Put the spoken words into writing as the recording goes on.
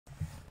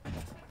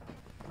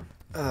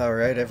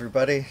Alright,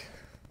 everybody.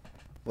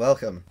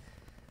 Welcome.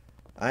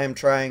 I am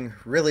trying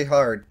really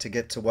hard to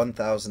get to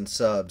 1,000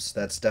 subs.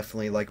 That's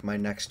definitely like my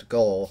next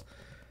goal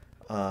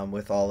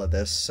with all of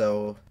this.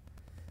 So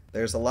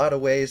there's a lot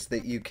of ways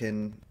that you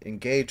can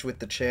engage with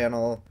the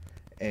channel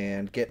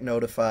and get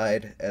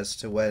notified as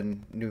to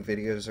when new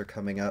videos are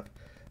coming up.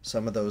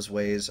 Some of those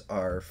ways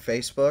are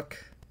Facebook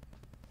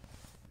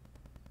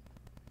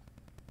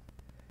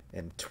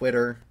and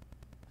Twitter,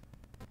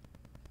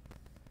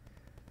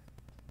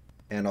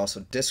 and also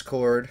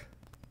Discord.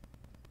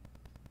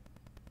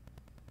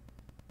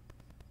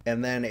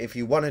 And then if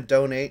you want to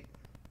donate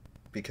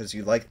because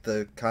you like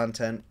the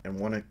content and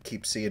want to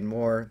keep seeing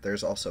more,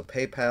 there's also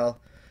PayPal.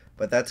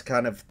 But that's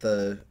kind of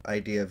the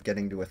idea of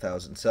getting to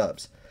 1,000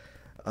 subs.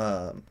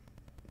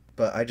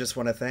 But I just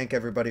want to thank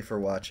everybody for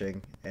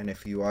watching, and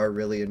if you are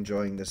really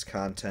enjoying this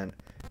content,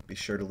 be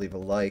sure to leave a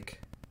like,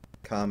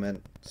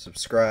 comment,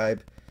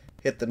 subscribe,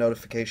 hit the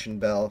notification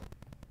bell,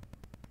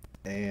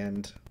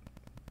 and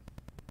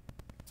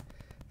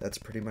that's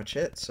pretty much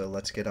it. So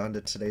let's get on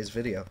to today's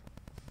video.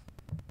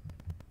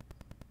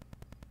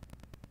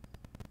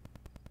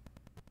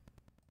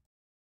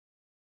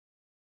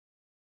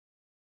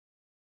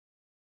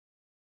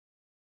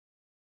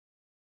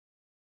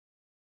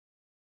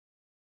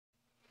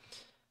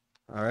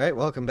 Alright,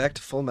 welcome back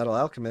to FullMetal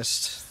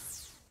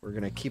Alchemist. We're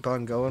gonna keep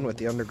on going with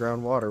the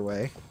underground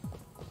waterway.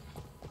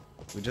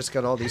 We just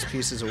got all these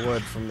pieces of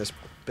wood from this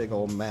big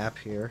old map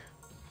here.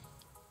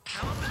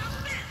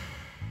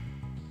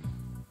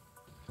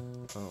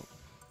 Oh.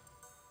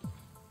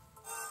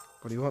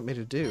 What do you want me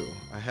to do?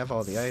 I have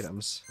all the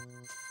items.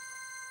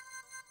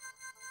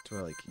 Do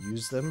I, like,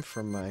 use them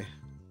from my...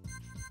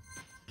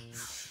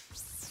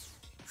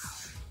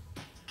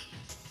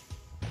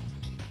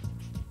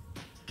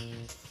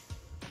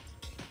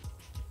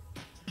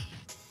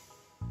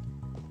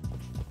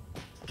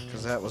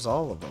 Because that was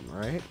all of them,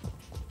 right?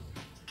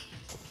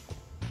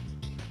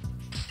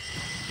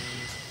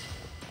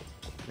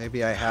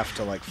 Maybe I have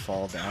to, like,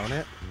 fall down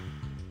it?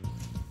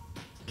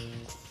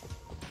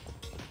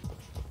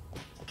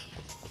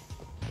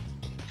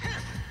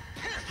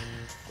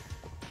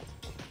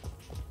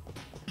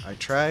 I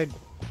tried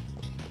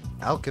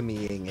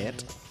alchemying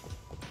it.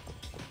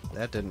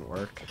 That didn't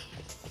work.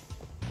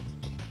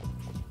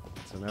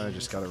 So now I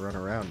just gotta run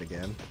around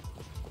again.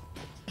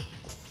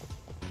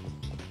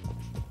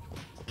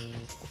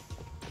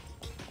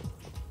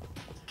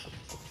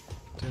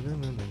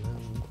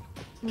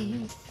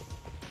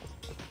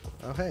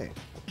 Oh, hey.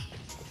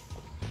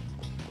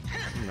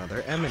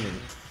 Another enemy.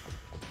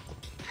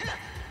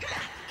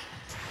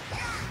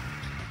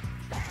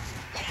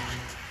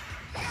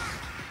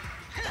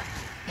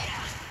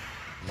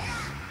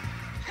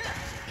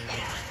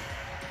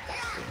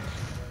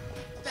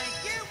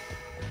 Thank you.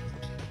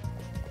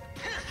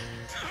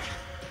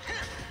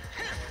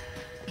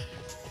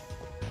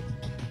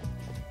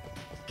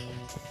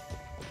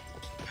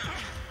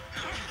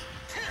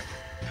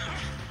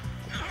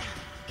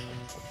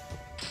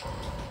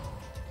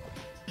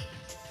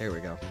 Here we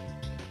go.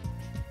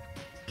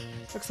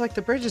 Looks like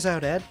the bridge is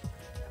out, Ed.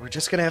 We're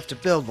just gonna have to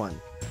build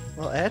one.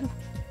 Well, Ed,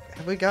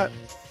 have we got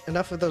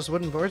enough of those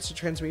wooden boards to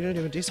transmute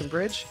into a decent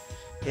bridge?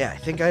 Yeah, I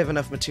think I have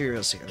enough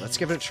materials here. Let's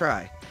give it a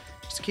try.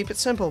 Just keep it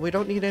simple. We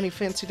don't need any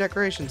fancy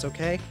decorations,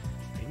 okay?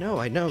 I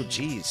know,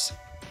 jeez.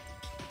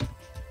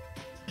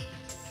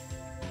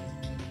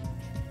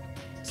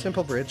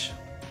 Simple bridge.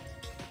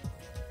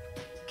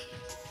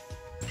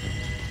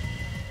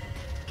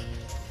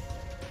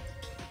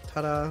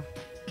 Ta-da.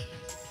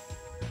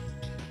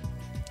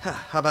 Ha,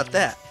 how about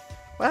that?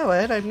 Wow,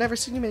 Ed, I've never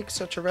seen you make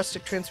such a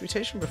rustic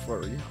transmutation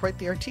before. You're quite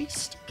the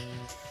artiste.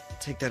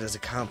 Take that as a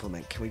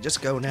compliment. Can we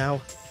just go now?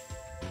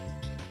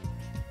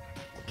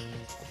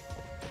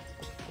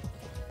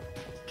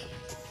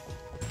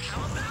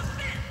 How about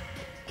this?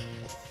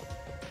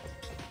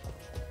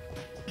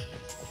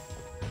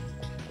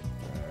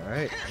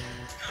 Alright.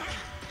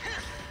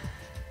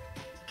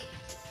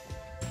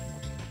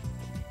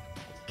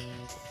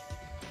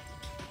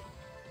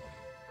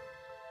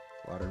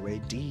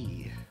 Waterway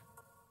D.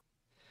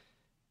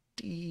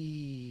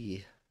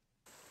 D.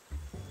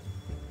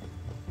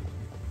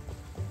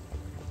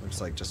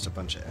 Looks like just a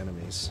bunch of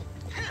enemies.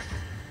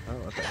 Oh,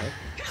 what the heck?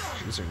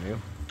 These are new.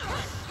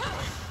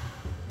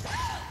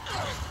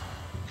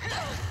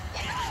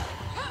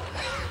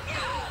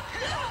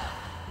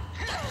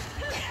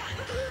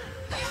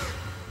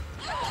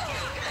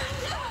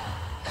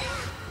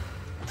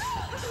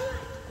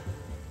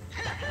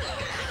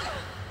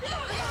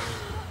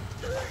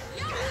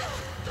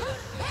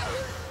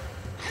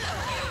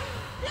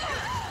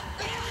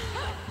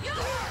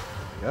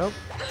 Yep.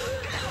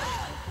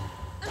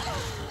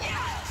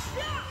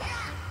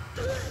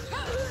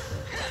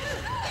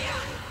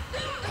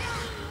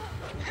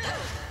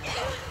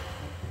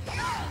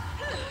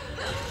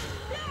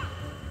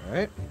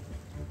 Alright.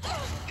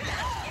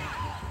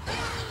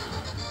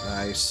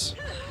 Nice.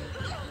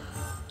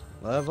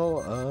 Level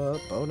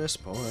up, bonus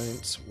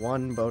points,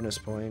 1 bonus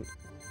point.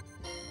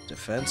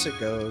 Defense it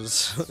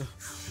goes.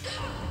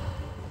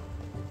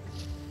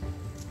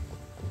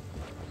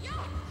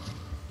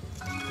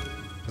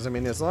 Because, I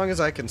mean, as long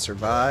as I can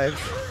survive,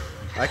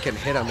 I can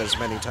hit them as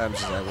many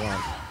times as I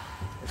want.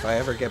 If I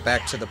ever get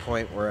back to the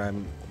point where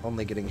I'm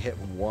only getting hit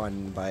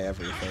one by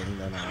everything,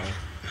 then I'll,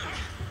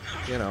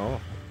 you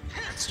know,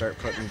 start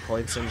putting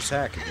points in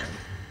attack again.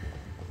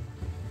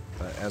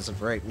 But as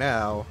of right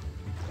now,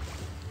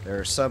 there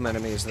are some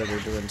enemies that are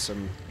doing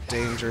some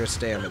dangerous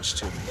damage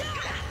to me.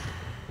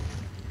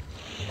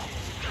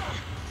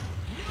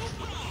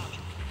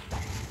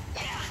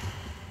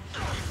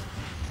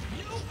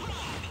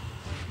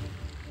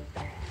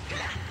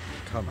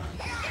 Come on.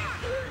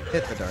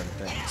 Hit the darn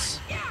things.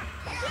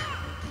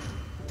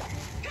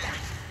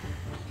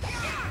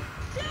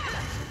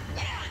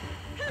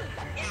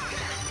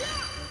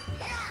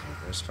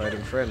 There's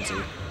Fighting Frenzy.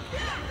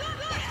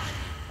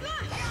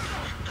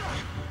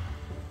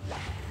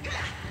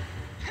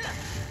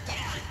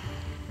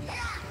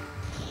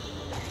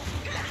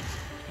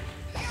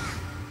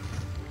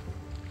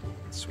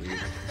 Sweet.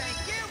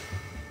 Thank you.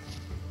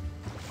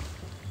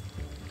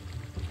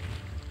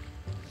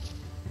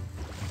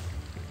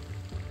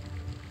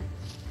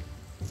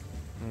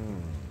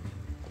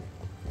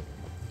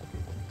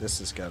 This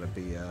has got to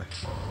be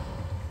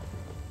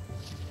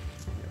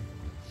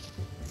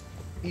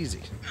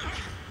easy.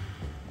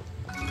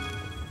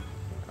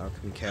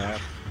 Alchemy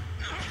cap.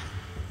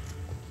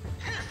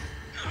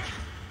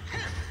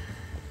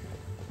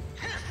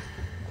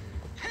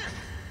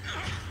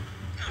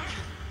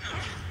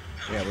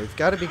 Yeah, we've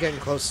got to be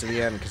getting close to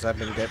the end because I've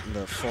been getting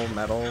the full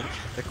metal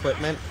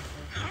equipment,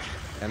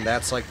 and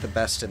that's like the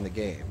best in the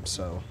game,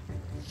 so...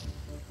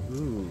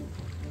 Ooh,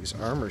 these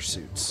armor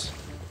suits.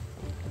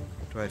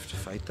 Do I have to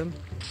fight them?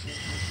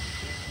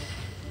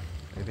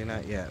 Maybe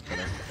not yet, but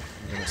I'm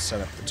gonna set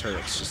up the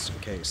turrets just in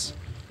case.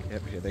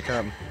 Yep, here they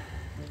come.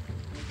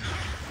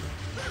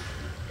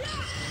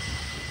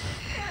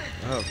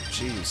 Oh,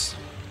 jeez.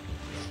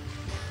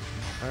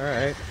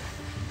 Alright.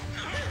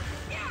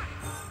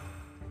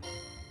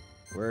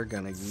 We're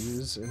gonna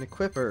use an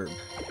equip herb.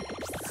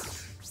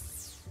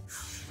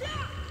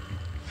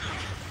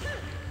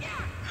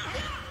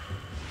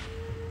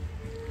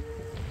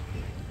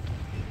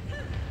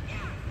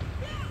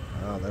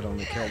 Oh, that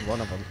only killed one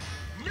of them.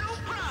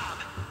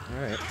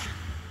 Alright.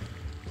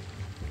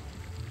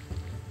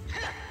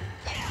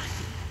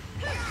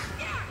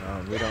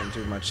 Oh, we don't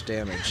do much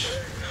damage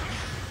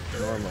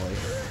normally.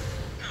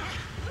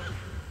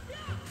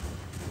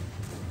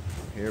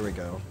 Here we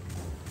go.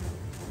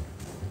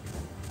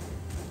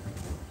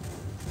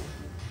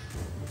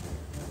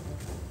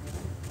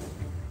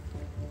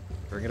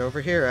 Bring it over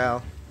here,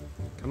 Al.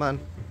 Come on.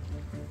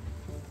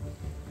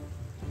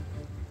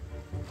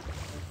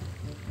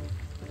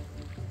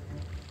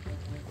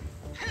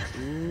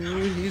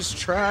 Ooh, he's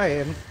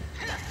trying.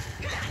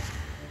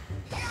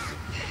 Dang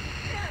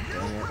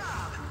it.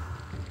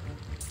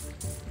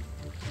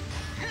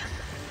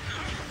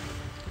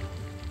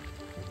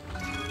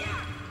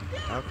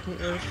 How can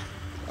you...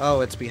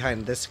 Oh, it's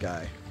behind this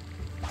guy.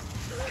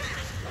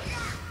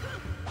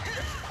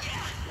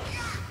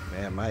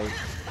 Man, my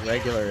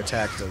regular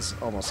attack does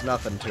almost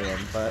nothing to him,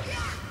 but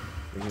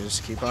we can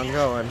just keep on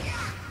going.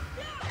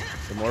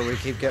 The more we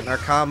keep getting our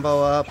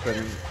combo up,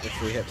 and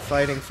if we hit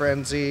Fighting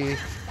Frenzy...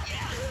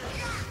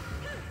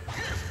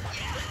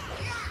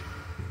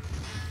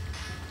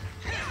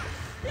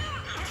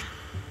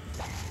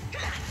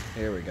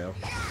 Here we go.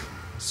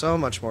 So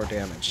much more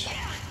damage.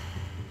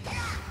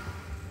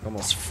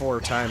 Almost 4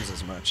 times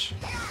as much.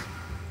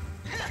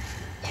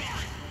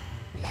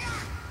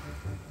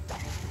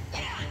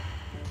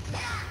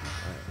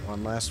 Alright,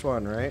 one last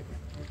one, right?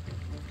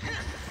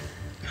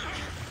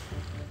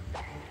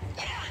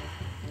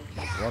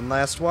 One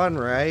last one,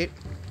 right?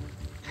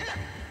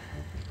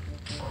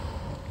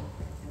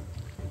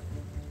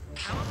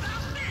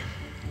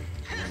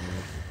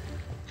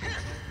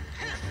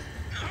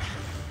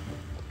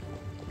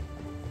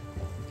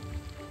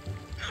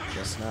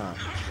 Guess not.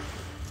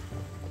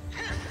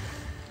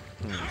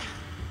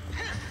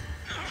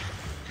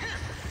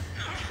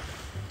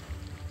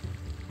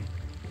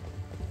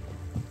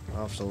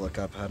 I'll have to look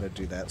up how to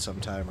do that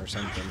sometime or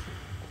something.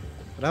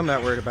 But I'm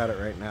not worried about it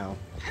right now.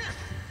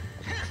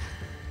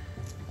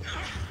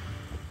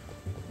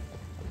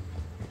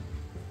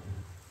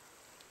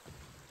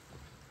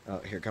 Oh,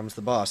 here comes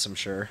the boss, I'm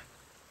sure.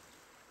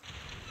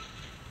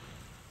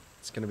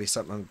 It's gonna be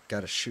something I've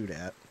gotta shoot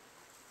at.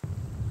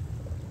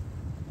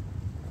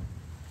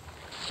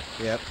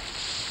 Yep.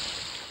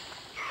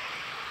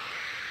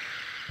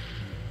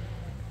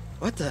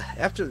 What the?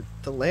 After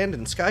the land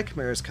and sky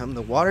chimeras come,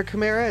 the water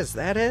chimera? Is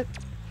that it?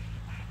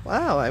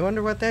 Wow, I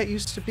wonder what that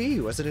used to be.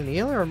 Was it an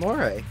eel or a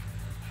moray?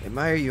 I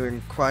admire your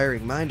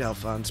inquiring mind,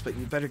 Alphonse, but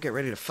you better get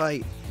ready to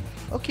fight.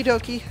 Okie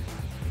dokie.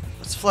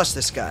 Let's flush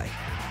this guy.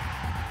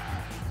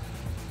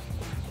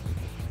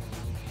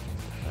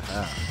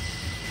 Aha.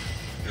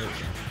 There we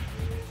go.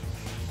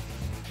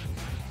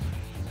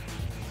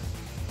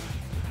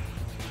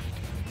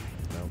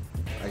 Nope.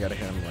 I gotta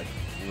hit him, like,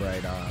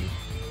 right on.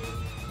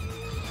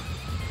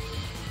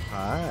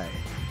 Hi.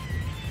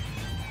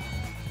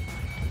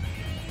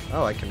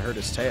 Oh, I can hurt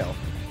his tail.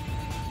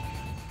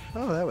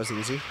 Oh, that was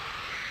easy.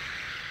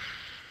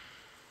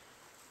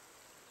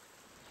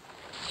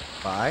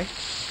 Bye.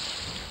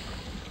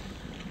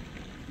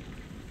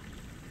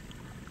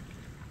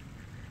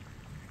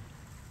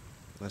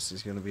 Unless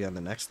he's going to be on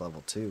the next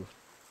level, too.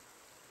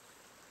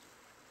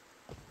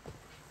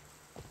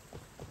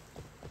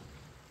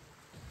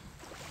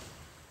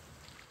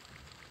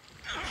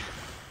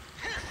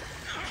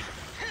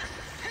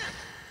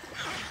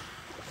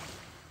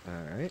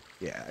 Alright.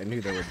 Yeah, I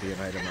knew there would be an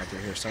item over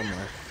here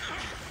somewhere.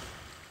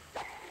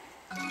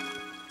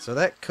 So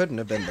that couldn't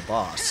have been the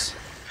boss.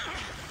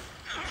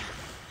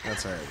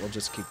 That's alright, we'll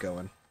just keep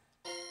going.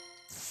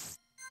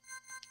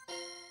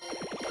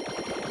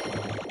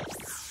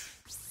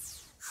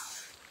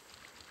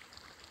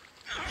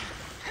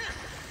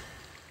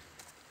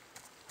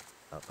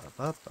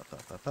 Up.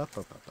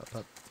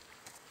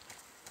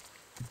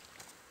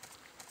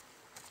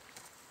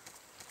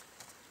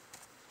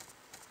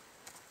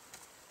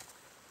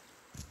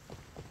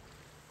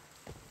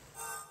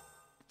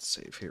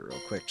 Save here real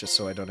quick, just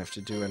so I don't have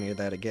to do any of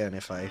that again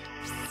if I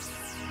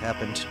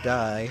happen to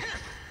die.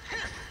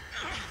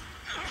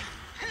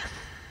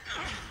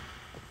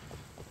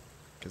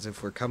 Because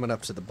if we're coming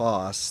up to the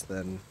boss,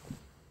 then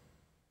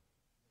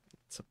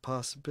it's a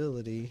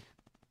possibility.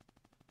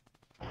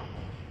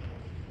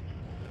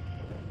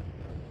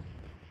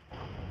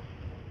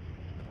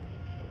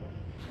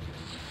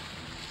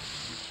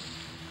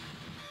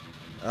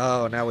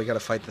 Oh, now we gotta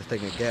fight the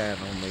thing again,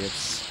 only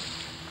it's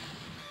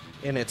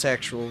in its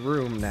actual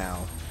room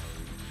now.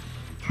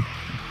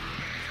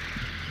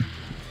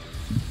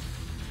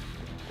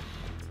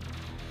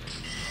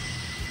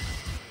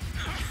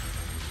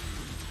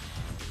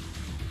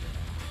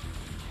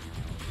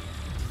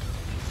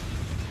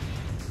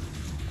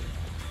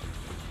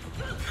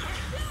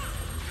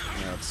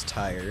 Now it's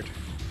tired.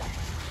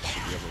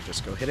 Should be able to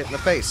just go hit it in the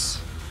face.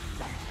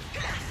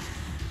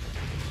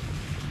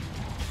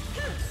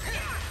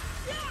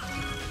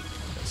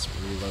 Got some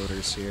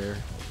reloaders here.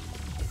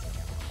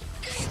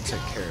 Take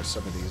care of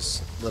some of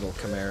these little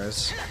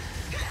chimeras.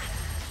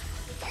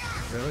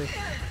 Really?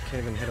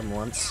 Can't even hit him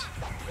once.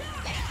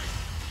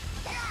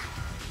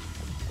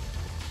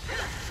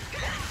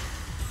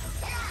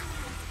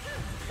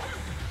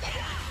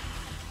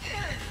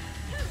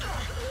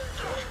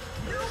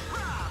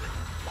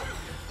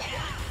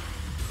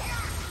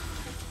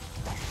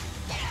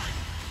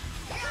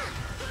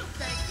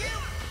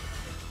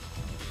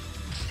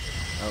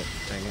 Oh,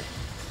 dang it.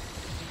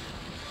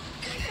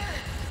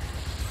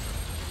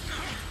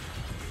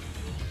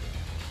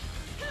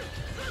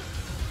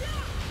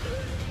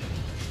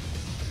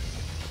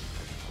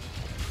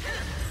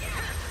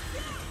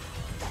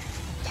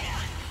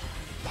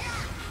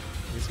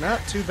 He's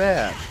not too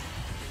bad.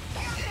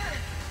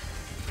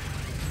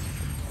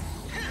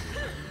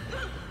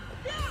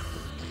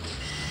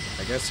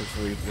 I guess if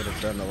we would have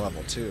done the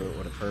level 2, it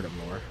would have hurt him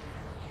more.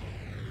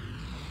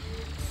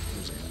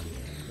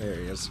 There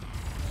he is.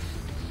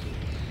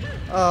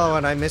 Oh,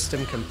 and I missed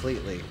him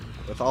completely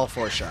with all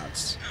 4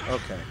 shots.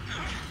 Okay.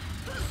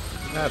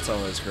 That's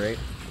always great.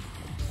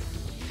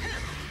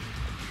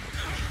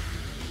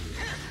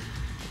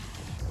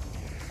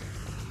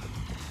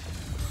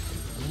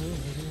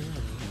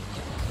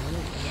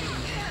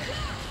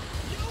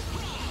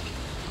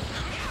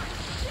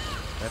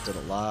 That did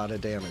a lot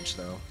of damage,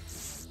 though.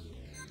 Let's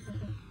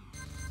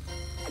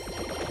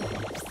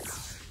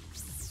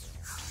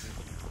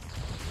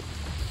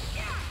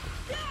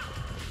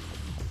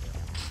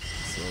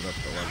load up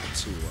the level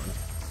 2 one.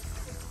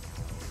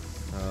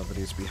 But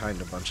he's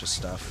behind a bunch of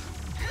stuff.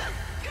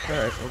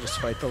 Alright, we'll just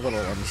fight the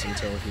little ones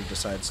until he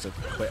decides to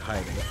quit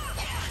hiding.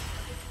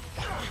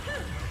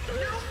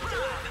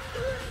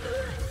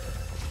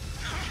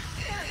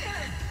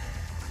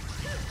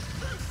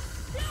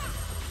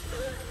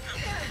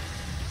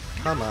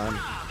 Come on.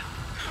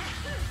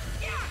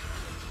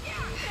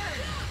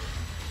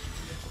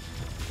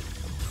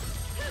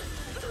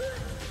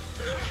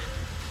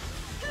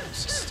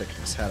 He's just sticking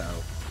his head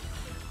out.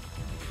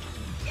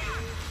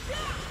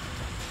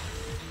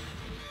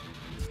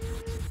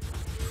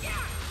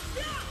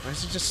 Why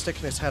is he just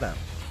sticking his head out?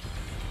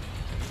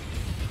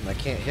 And I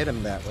can't hit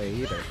him that way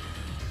either.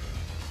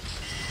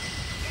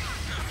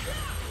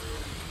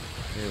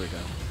 Here we go.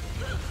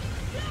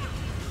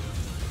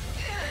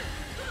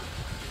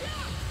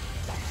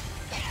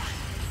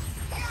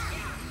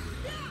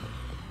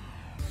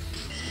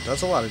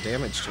 Does a lot of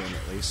damage to him,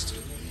 at least.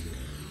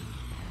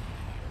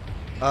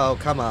 Oh,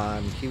 come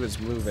on. He was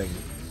moving.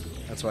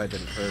 That's why I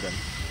didn't hurt him.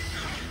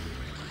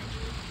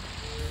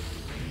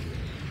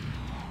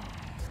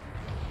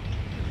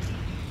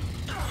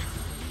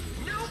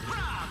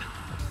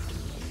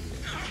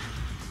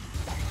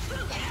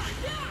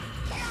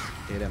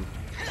 Hit him.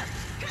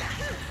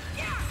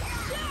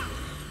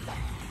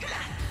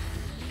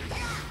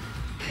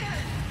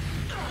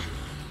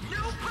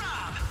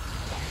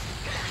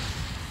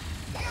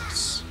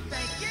 Nice.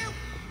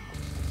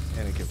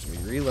 And it gives me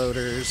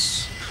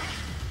reloaders.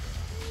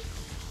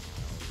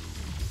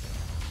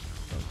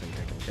 Don't think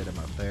I can hit him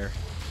up there.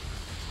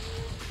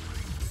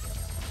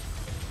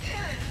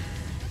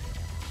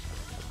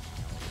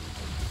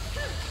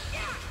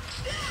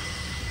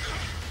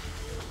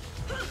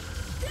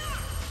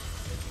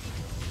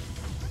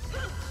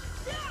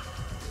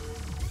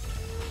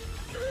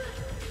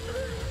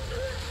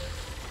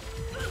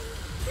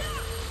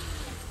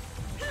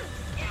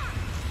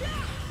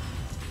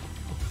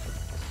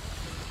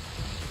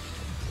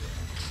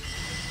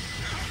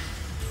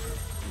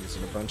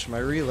 bunch of my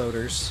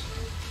reloaders.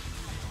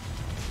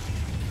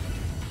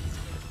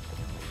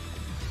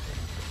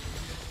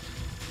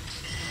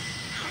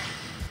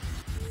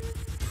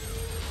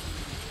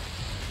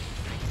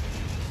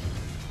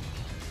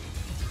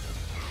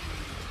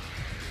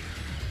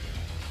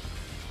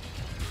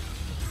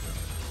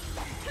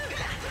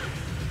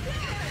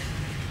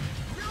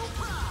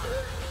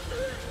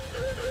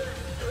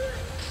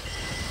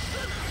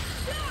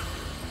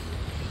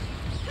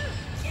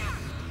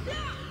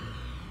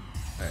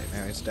 Alright,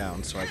 now he's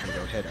down, so I can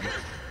go hit him.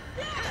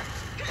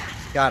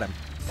 Got him.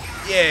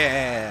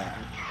 Yeah!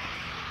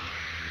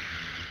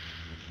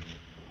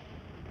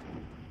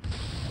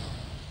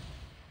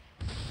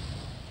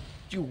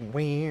 You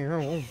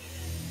wow.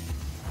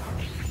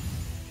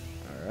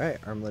 Alright,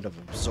 Armlet of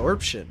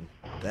Absorption.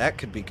 That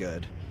could be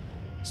good.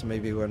 So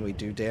maybe when we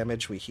do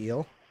damage, we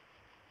heal.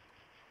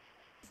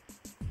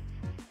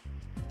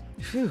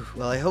 Phew,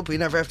 well, I hope we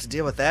never have to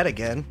deal with that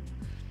again.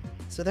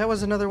 So that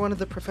was another one of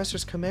the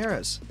Professor's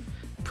chimeras.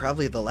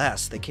 Probably the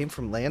last. They came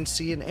from land,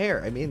 sea, and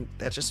air. I mean,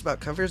 that just about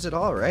covers it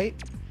all, right?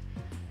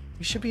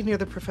 We should be near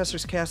the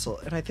Professor's castle,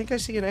 and I think I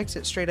see an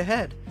exit straight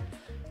ahead.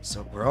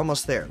 So we're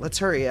almost there. Let's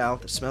hurry, Al.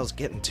 The smell's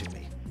getting to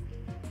me.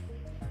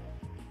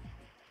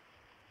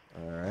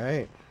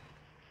 Alright.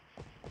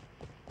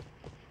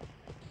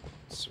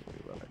 So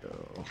we want to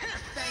go...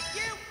 Thank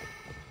you.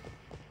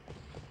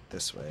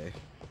 this way.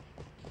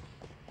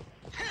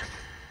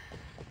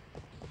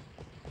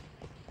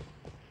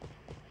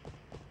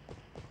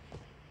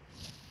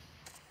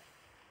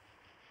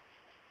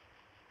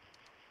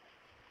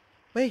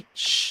 Wait,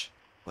 shh.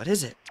 What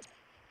is it?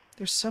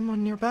 There's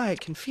someone nearby. I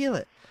can feel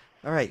it.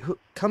 All right,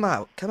 come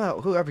out,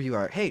 whoever you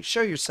are. Hey,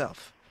 show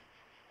yourself.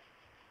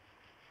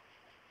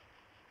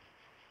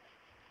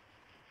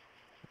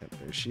 Yep,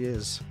 there she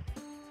is.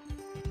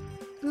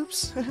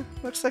 Oops,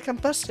 looks like I'm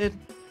busted.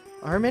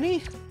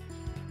 Harmony?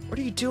 What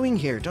are you doing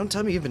here? Don't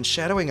tell me you've been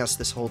shadowing us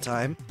this whole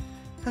time.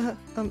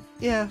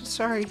 Yeah,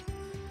 sorry.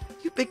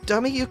 You big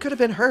dummy, you could have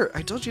been hurt.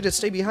 I told you to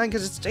stay behind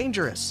because it's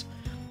dangerous.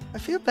 I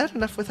feel bad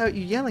enough without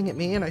you yelling at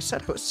me, and I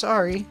said I was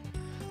sorry.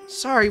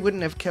 Sorry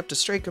wouldn't have kept a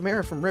stray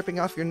chimera from ripping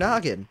off your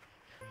noggin.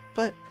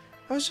 But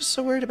I was just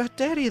so worried about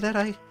Daddy that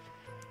I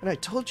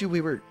told you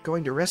we were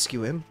going to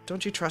rescue him.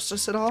 Don't you trust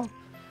us at all?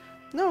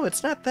 No,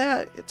 it's not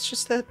that. It's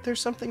just that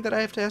there's something that I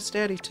have to ask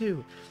Daddy,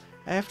 too.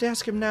 I have to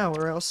ask him now,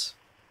 or else...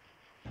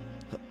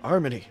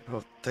 Harmony.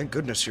 Oh, thank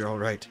goodness you're all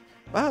right.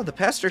 Wow, the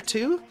pastor,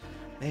 too?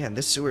 Man,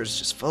 this sewer is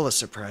just full of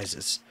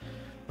surprises.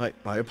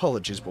 My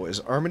apologies, boys.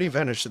 Harmony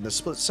vanished in the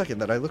split second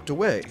that I looked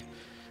away.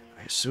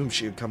 I assumed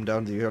she had come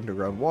down the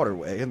underground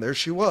waterway, and there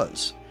she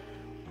was.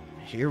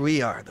 Here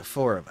we are, the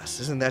four of us.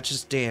 Isn't that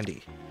just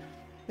dandy?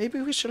 Maybe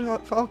we should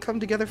have all come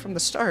together from the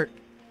start.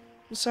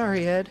 I'm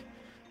sorry, Ed.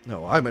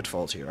 No, I'm at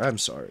fault here. I'm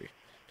sorry.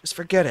 Just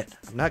forget it.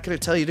 I'm not going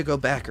to tell you to go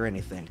back or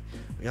anything.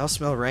 We all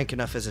smell rank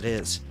enough as it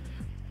is.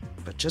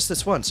 But just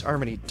this once,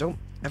 Harmony, don't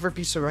ever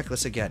be so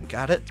reckless again.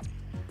 Got it?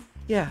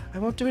 Yeah, I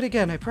won't do it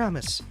again, I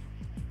promise.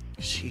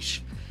 Sheesh.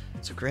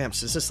 So, Gramps,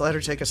 does this ladder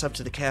take us up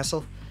to the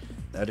castle?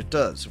 That it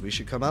does. We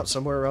should come out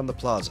somewhere around the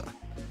plaza.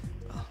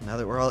 Well, now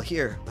that we're all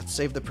here, let's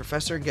save the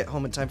professor and get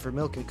home in time for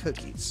milk and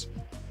cookies.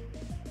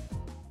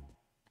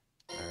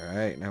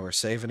 Alright, now we're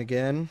saving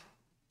again.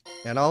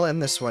 And I'll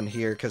end this one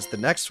here, because the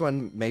next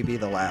one may be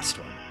the last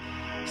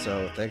one.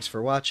 So, thanks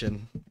for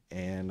watching,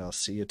 and I'll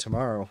see you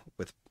tomorrow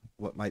with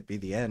what might be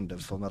the end of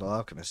FullMetal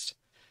Alchemist.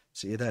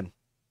 See you then.